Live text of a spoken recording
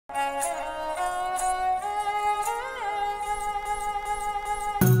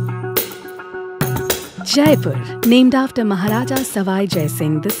Jaipur, named after Maharaja Savai Jai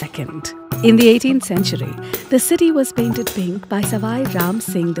Singh II. In the 18th century, the city was painted pink by Savai Ram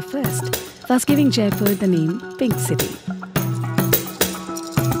Singh I, thus giving Jaipur the name Pink City.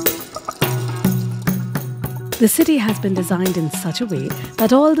 The city has been designed in such a way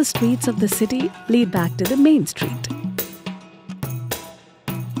that all the streets of the city lead back to the main street.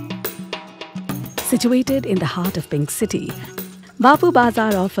 Situated in the heart of Pink City, Bapu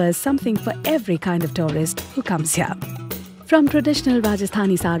Bazaar offers something for every kind of tourist who comes here. From traditional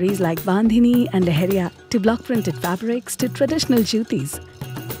Rajasthani saris like Bandhini and Leheriya to block-printed fabrics to traditional jutis.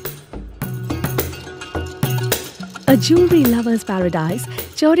 A jewellery lover's paradise,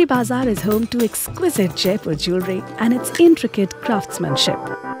 Chauri Bazaar is home to exquisite Jaipur jewellery and its intricate craftsmanship.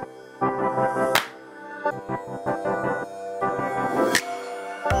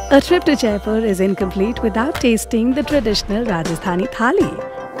 A trip to Jaipur is incomplete without tasting the traditional Rajasthani thali.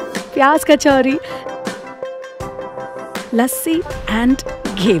 Pyaz kachori, lassi and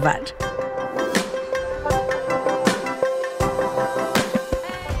ghevar.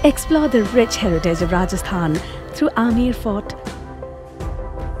 Explore the rich heritage of Rajasthan through Amir Fort,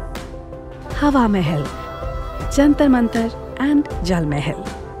 Hawa Mahal, Jantar Mantar and Jal Mahal.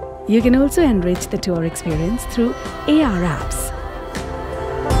 You can also enrich the tour experience through AR apps.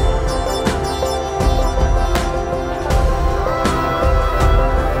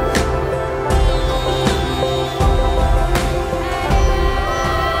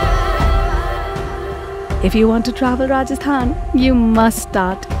 If you want to travel Rajasthan, you must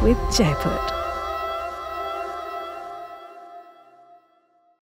start with Jaipur.